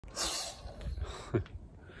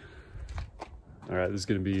All right, this is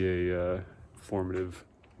going to be a informative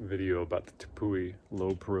video about the Tepui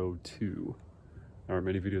Low-Pro 2. There aren't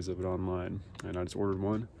many videos of it online, and I just ordered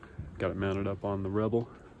one. Got it mounted up on the Rebel,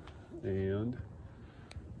 and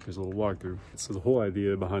here's a little walkthrough. So the whole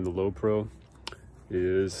idea behind the Low-Pro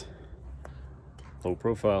is low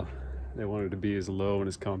profile. They want it to be as low and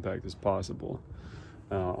as compact as possible.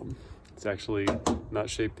 It's actually not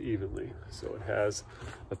shaped evenly, so it has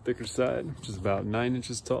a thicker side, which is about 9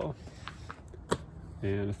 inches tall,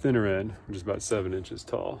 and a thinner end, which is about 7 inches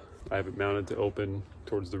tall. I have it mounted to open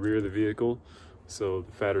towards the rear of the vehicle, so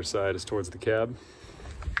the fatter side is towards the cab,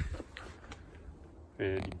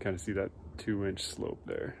 and you can kind of see that 2-inch slope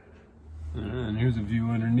there. And here's a view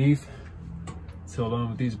underneath. It's held on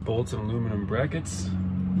with these bolts and aluminum brackets.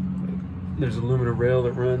 There's an aluminum rail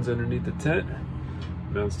that runs underneath the tent,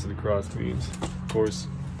 mounts to the cross beams. Of course,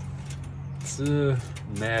 it's a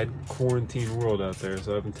mad quarantine world out there,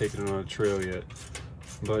 so I haven't taken it on a trail yet,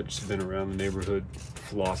 but just been around the neighborhood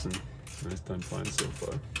flossing, and it's done fine so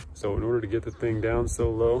far. So in order to get the thing down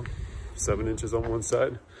so low, 7 inches on one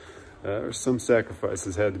side, some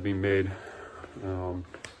sacrifices had to be made.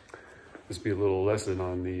 This be a little lesson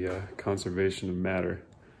on the conservation of matter.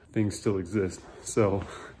 Things still exist. So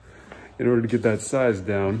in order to get that size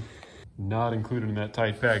down, not included in that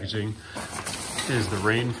tight packaging is the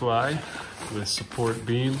rain fly with support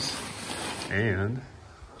beams and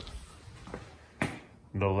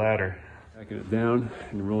the ladder. Backing it down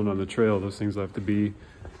and rolling on the trail, those things will have to be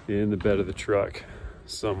in the bed of the truck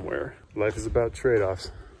somewhere. Life is about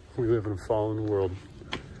trade-offs. We live in a fallen world.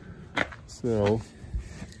 So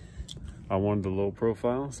I wanted the low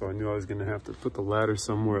profile, so I knew I was gonna have to put the ladder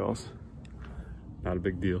somewhere else. Not a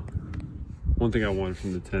big deal. One thing I wanted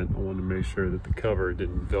from the tent, I wanted to make sure that the cover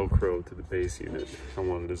didn't Velcro to the base unit. I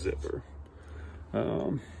wanted a zipper.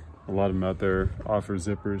 A lot of them out there offer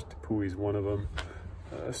zippers. Tepui's one of them.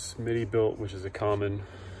 Smittybuilt, which is a common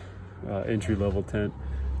entry-level tent,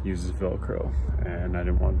 uses Velcro. And I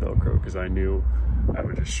didn't want Velcro because I knew I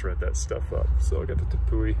would just shred that stuff up. So I got the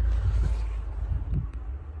Tepui,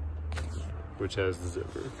 which has the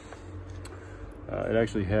zipper. It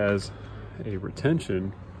actually has a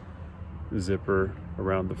retention zipper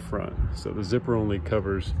around the front. So the zipper only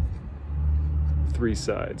covers 3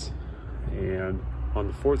 sides. And on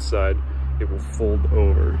the 4th side, it will fold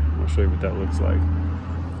over. I'll show you what that looks like.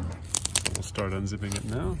 We'll start unzipping it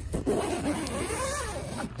now.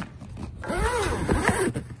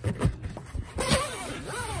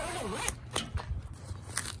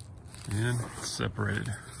 And it's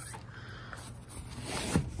separated.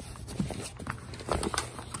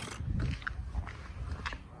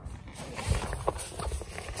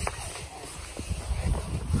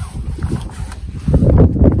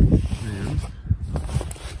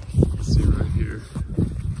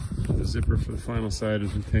 Zipper for the final side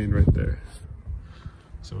is retained right there,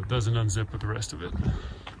 so it doesn't unzip with the rest of it.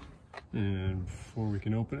 And before we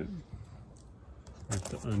can open it, I have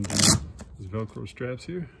to undo these Velcro straps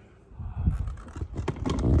here.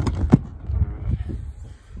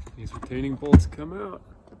 These retaining bolts come out.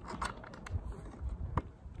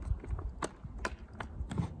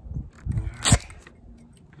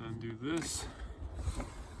 Undo this.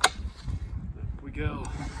 There we go.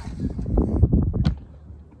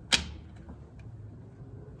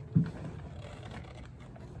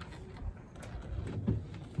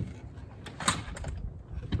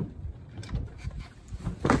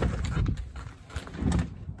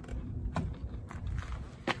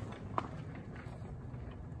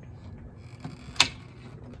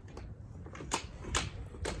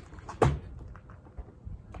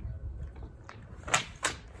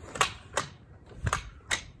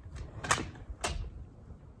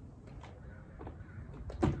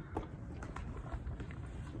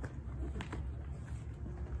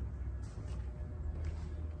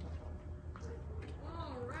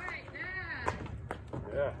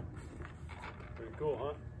 Yeah, pretty cool,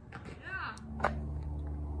 huh? Yeah.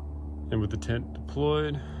 And with the tent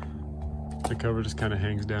deployed, the cover just kind of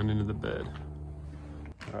hangs down into the bed.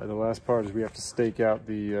 All right, the last part is we have to stake out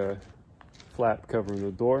the flap covering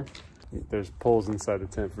the door. There's poles inside the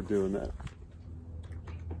tent for doing that.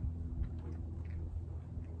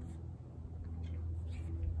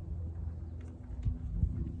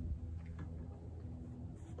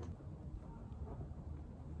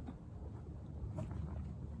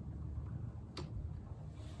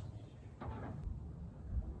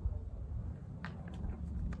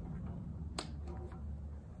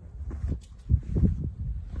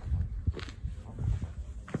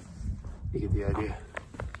 You get the idea.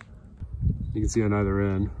 You can see on either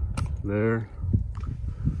end, there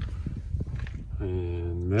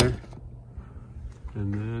and there,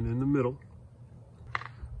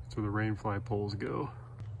 rainfly poles go.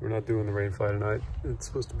 We're not doing the rainfly tonight. It's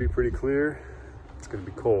supposed to be pretty clear. It's gonna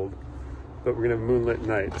be cold, but we're gonna have a moonlit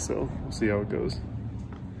night, so we'll see how it goes.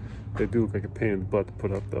 They do look like a pain in the butt to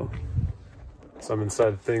put up though. So I'm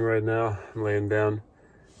inside the thing right now. I'm laying down,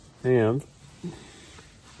 and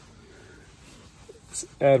its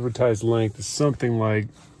advertised length is something like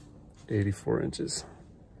 84 inches.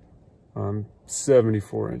 I'm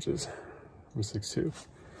 74 inches. I'm 6'2".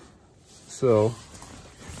 So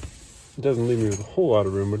it doesn't leave me with a whole lot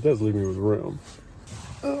of room, but it does leave me with room.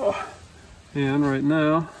 Ugh. And right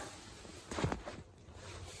now,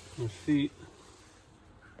 my feet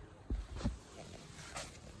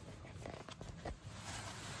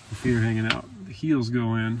are hanging out. The heels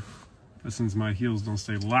go in, but since my heels don't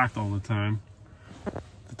stay locked all the time,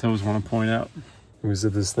 the toes want to point out. When we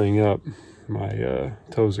zip this thing up, my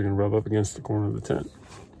toes are gonna rub up against the corner of the tent.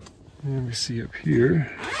 And we see up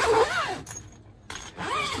here,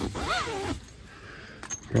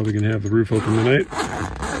 probably gonna have the roof open tonight.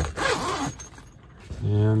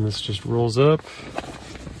 And this just rolls up.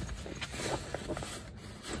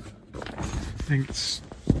 I think it's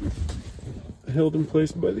held in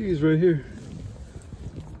place by these right here.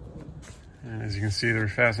 And as you can see, they're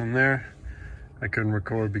fastened there. I couldn't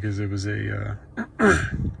record because it was a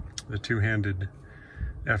two-handed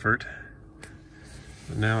effort.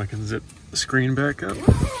 But now I can zip the screen back up.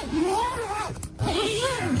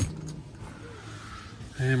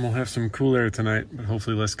 And we'll have some cool air tonight, but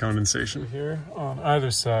hopefully less condensation. Here on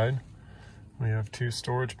either side, we have 2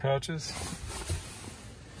 storage pouches.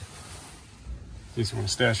 In case you want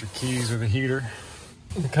to stash your keys or the heater.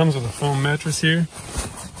 It comes with a foam mattress here.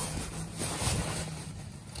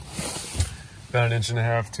 About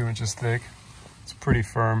 1.5 to 2 inches thick. It's pretty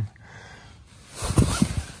firm.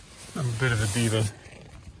 I'm a bit of a diva.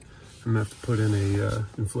 I'm gonna have to put in a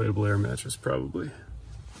inflatable air mattress probably.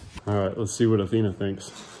 All right, let's see what Athena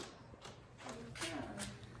thinks.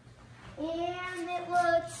 And it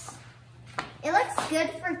looks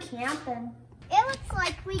good for camping. It looks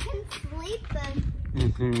like we can sleep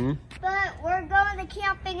in. But we're going to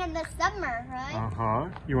camping in the summer,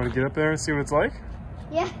 right? You want to get up there and see what it's like?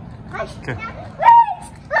 Yeah. Okay. Wait!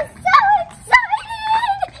 I'm so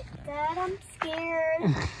excited! Dad, I'm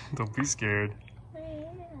scared. Don't be scared.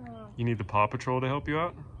 You need the Paw Patrol to help you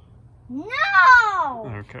out? No!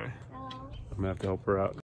 Okay. I'm gonna have to help her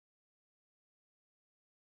out.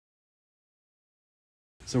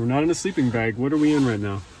 So we're not in a sleeping bag. What are we in right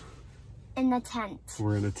now? In the tent.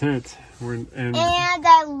 We're in a tent. And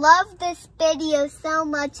I love this video so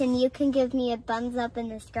much, and you can give me a thumbs up in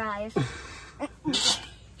the drive.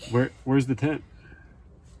 Where's the tent?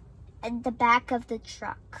 At the back of the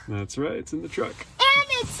truck. That's right, it's in the truck. And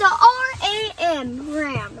it's the RAM,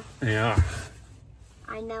 Ram. Yeah.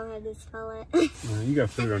 I know how to spell it. You got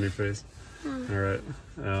food on your face. All right.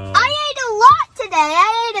 I ate a lot today.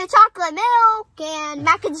 I ate a chocolate milk and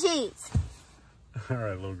mac and cheese. All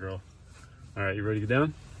right, little girl. All right, you ready to get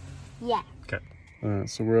down? Yeah. Okay.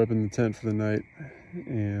 So we're up in the tent for the night,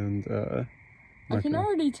 and I can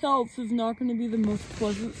already tell this is not going to be the most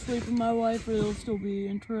pleasant sleep of my life, but it'll still be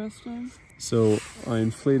interesting. So I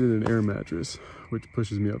inflated an air mattress, which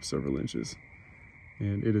pushes me up several inches,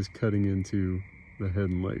 and it is cutting into the head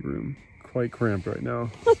and leg room. Quite cramped right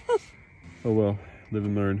now. Oh well, live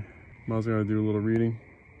and learn. Miles gonna do a little reading.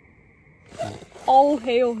 All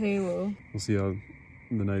hail Halo. We'll see how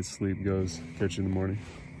the night's sleep goes. Catch you in the morning.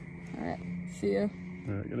 All right, see ya.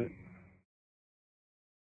 All right, good night.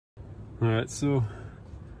 All right, so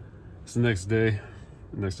it's the next day,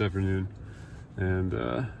 next afternoon, and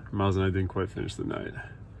Miles and I didn't quite finish the night.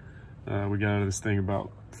 We got out of this thing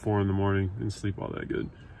about 4 in the morning, didn't sleep all that good.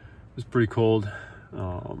 It was pretty cold,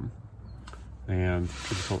 and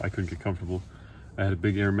I couldn't get comfortable. I had a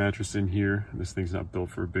big air mattress in here. This thing's not built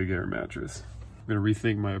for a big air mattress. I'm gonna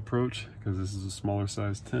rethink my approach because this is a smaller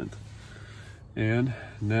size tent. And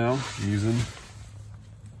now I'm using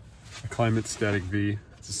a Climate Static V.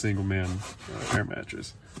 It's a single man air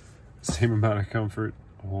mattress. Same amount of comfort,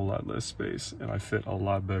 a whole lot less space, and I fit a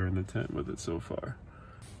lot better in the tent with it so far.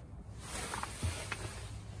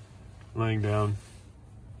 Laying down,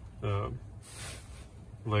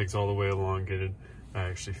 legs all the way elongated, I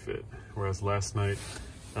actually fit. Whereas last night,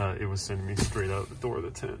 it was sending me straight out the door of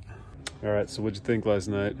the tent. All right, so what'd you think last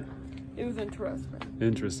night? It was interesting.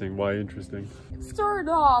 Interesting, why interesting? It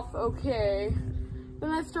started off okay, then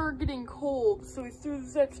I started getting cold, so he threw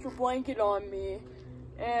this extra blanket on me,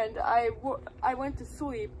 and I went to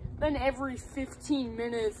sleep. Then every 15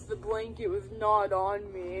 minutes, the blanket was not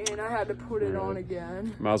on me, and I had to put it on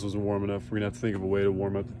again. Miles wasn't warm enough. We're gonna have to think of a way to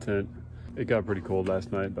warm up the tent. It got pretty cold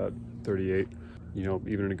last night, about 38. you know,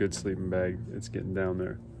 even in a good sleeping bag, it's getting down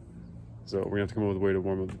there. So we're gonna have to come up with a way to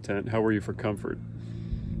warm up the tent. How were you for comfort?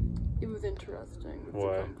 It was interesting with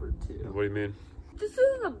Why? the comfort too. What do you mean? This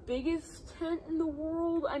is the biggest tent in the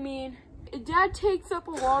world. I mean, Dad takes up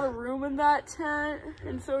a lot of room in that tent,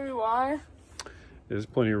 and so do I. There's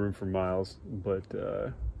plenty of room for Miles, but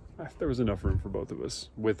there was enough room for both of us,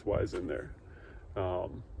 width-wise in there.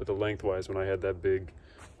 But the length-wise, when I had that big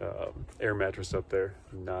air mattress up there,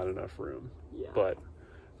 not enough room. Yeah. But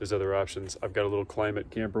there's other options. I've got a little Climate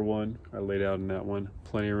camper one. I laid out in that one.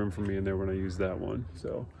 Plenty of room for me in there when I use that one.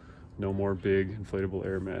 So no more big inflatable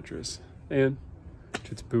air mattress. And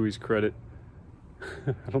to Tepui's credit,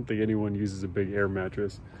 I don't think anyone uses a big air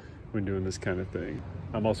mattress when doing this kind of thing.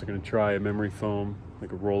 I'm also going to try a memory foam,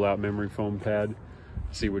 like a roll-out memory foam pad,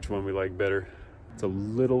 see which one we like better. It's a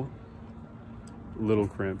little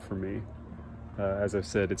cramped for me. As I've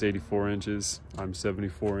said, it's 84 inches. I'm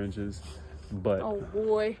 74 inches. But oh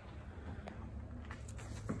boy,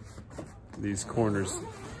 these corners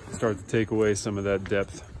start to take away some of that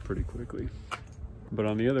depth pretty quickly. But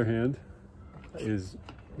on the other hand, is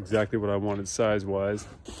exactly what I wanted size-wise.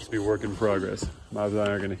 It's be work in progress. Miles and I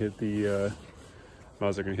are going to hit the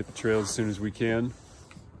trails as soon as we can,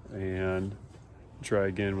 and try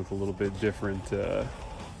again with a little bit different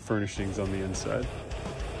furnishings on the inside.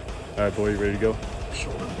 All right, boy, you ready to go?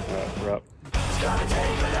 Sure. All right, we're up.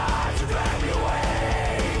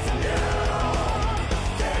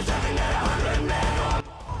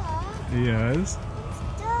 Yes.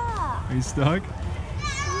 Stop. Are you stuck? No.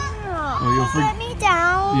 Oh, you'll Put me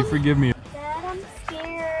down. You forgive me. Dad, I'm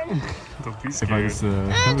scared. Don't be scared.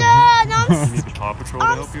 Dad, I'm You need the Paw Patrol to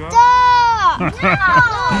help you out?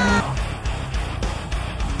 Stop! No!